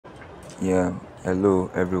Yeah,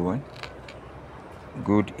 hello everyone.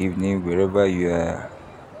 Good evening wherever you are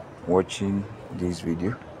watching this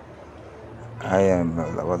video. I am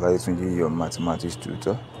Tunji, your mathematics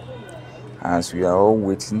tutor. As we are all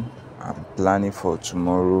waiting and planning for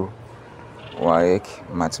tomorrow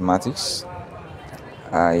WAEC mathematics,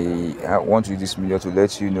 I want to use this video to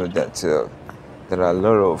let you know that there are a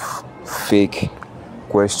lot of fake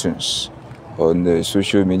questions on the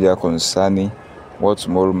social media concerning what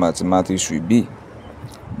tomorrow mathematics will be.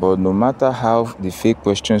 But no matter how the fake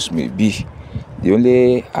questions may be, the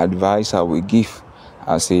only advice I will give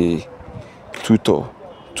as a tutor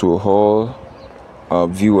to all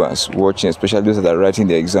viewers watching, especially those that are writing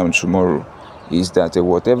the exam tomorrow, is that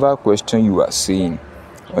whatever question you are seeing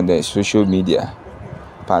on the social media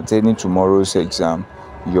pertaining tomorrow's exam,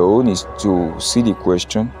 your own is to see the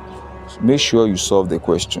question, make sure you solve the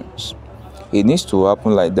questions. It needs to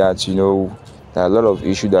happen like that. There are a lot of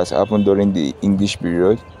issues that happened during the English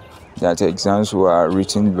period, that exams were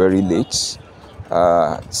written very late.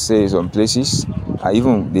 Say some places,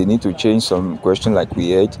 even they need to change some question like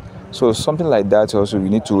we had. So something like that also, we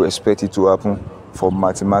need to expect it to happen for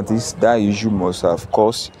mathematics. That issue must have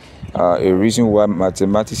caused a reason why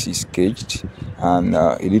mathematics is caged and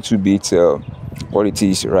a little bit what it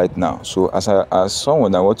is right now. So as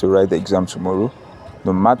someone that want to write the exam tomorrow,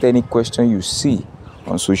 no matter any question you see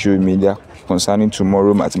on social media concerning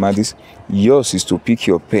tomorrow mathematics, yours is to pick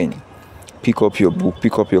your pen, pick up your book,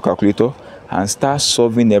 pick up your calculator, and start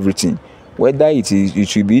solving everything. Whether it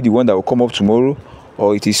will be the one that will come up tomorrow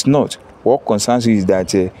or it is not. What concerns you is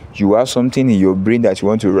that you have something in your brain that you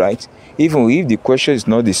want to write, even if the question is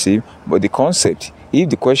not the same, but the concept. If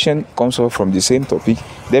the question comes up from the same topic,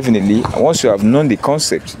 definitely, once you have known the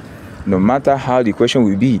concept, no matter how the question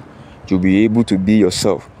will be, you'll be able to be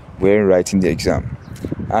yourself when writing the exam.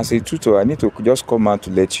 As a tutor, I need to just come out to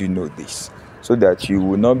let you know this, so that you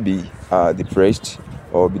will not be depressed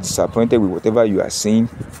or be disappointed with whatever you are seeing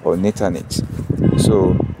on the internet.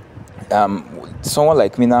 So someone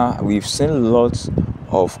like me now, we've seen lots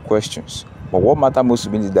of questions, but what matters most to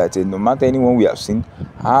me is that no matter anyone we have seen,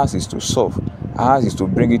 ours is to solve, ours is to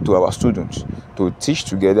bring it to our students, to teach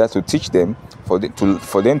together, to teach them, for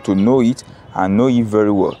them to know it and know it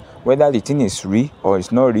very well. Whether the thing is real or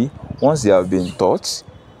it's not real, once they have been taught,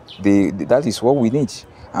 that is what we need,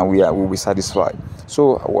 and we will be satisfied.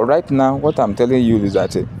 So right now, what I'm telling you is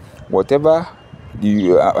that whatever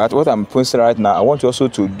what I'm posting right now, I want you also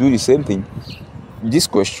to do the same thing. This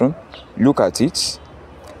question, look at it,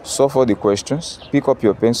 solve all the questions, pick up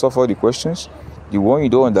your pen, solve all the questions. The one you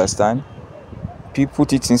don't understand,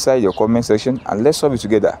 put it inside your comment section and let's solve it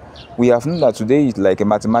together. We have known that today is like a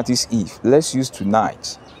mathematics eve. Let's use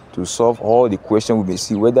tonight to solve all the questions we may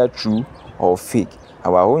see, whether true or fake.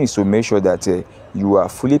 Our own is to make sure that you are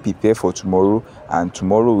fully prepared for tomorrow, and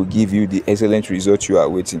tomorrow will give you the excellent result you are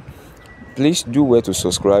waiting. Please do well to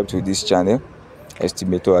subscribe to this channel,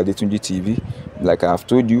 Estimator Adetunji TV. Like I have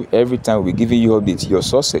told you, every time we're giving you updates, your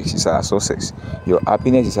success is our success, your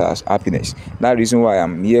happiness is our happiness. That reason why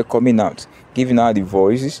I'm here coming out, giving out the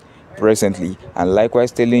voices presently, and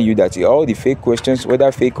likewise telling you that all the fake questions,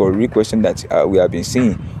 whether fake or real questions that we have been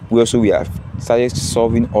seeing, we have started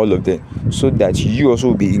solving all of them, so that you also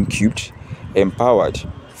will be equipped, empowered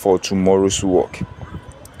for tomorrow's work.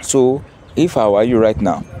 So if I were you right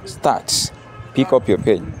now, start, pick up your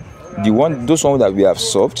pen. Those ones that we have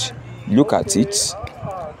solved, look at it,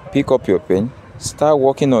 pick up your pen, start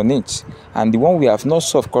working on it. And the one we have not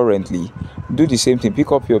solved currently, do the same thing.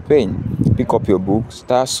 Pick up your pen, pick up your book,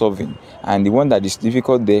 start solving. And the one that is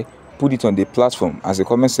difficult there, put it on the platform as a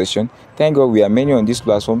comment section. Thank God we are many on this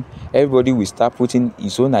platform. Everybody will start putting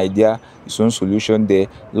his own idea, his own solution there.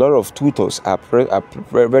 A lot of tutors are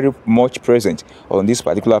very much present on this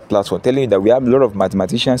particular platform, telling you that we have a lot of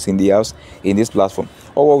mathematicians in the house in this platform.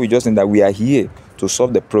 Or what we just think that we are here to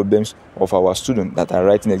solve the problems of our students that are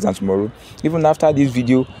writing exam tomorrow. Even after this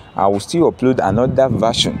video, I will still upload another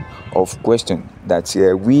version of question that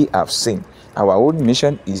we have seen. Our own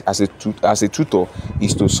mission is as a tutor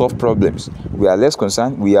is to solve problems. We are less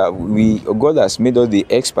concerned. God has made us the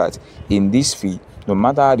expert in this field. No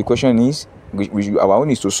matter how the question is, our own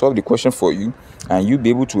is to solve the question for you, and you be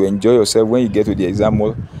able to enjoy yourself when you get to the exam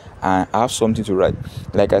hall and have something to write.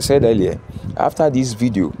 Like I said earlier, after this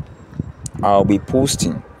video, I'll be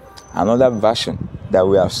posting another version that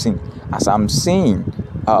we have seen. As I'm seeing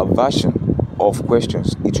a version of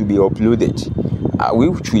questions, it will be uploaded,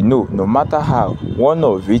 which we know, no matter how, one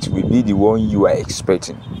of which will be the one you are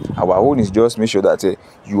expecting. Our own is just make sure that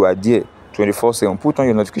you are there 24/7. Put on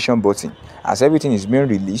your notification button. As everything is being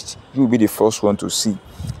released, you will be the first one to see.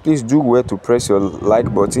 Please do well to press your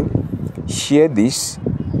like button, Share this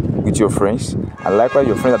with your friends, and likewise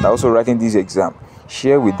your friends that are also writing this exam.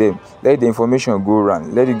 Share with them. Let the information go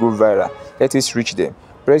around. Let it go viral. Let it reach them.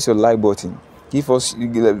 Press your like button. Give us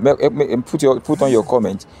put on your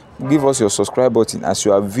comment. Give us your subscribe button as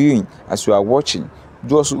you are viewing, as you are watching.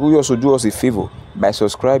 We also do us a favor by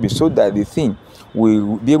subscribing, so that the thing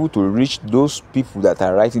will be able to reach those people that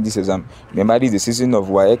are writing this exam. Remember, this is the season of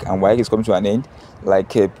WAEC, and WAEC is coming to an end. Like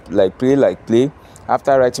play.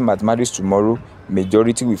 After writing mathematics tomorrow,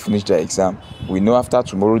 majority will finish their exam. We know after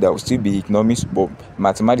tomorrow there will still be economics, but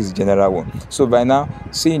mathematics is general one. So by now,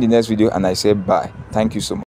 see you in the next video, and I say bye. Thank you so much.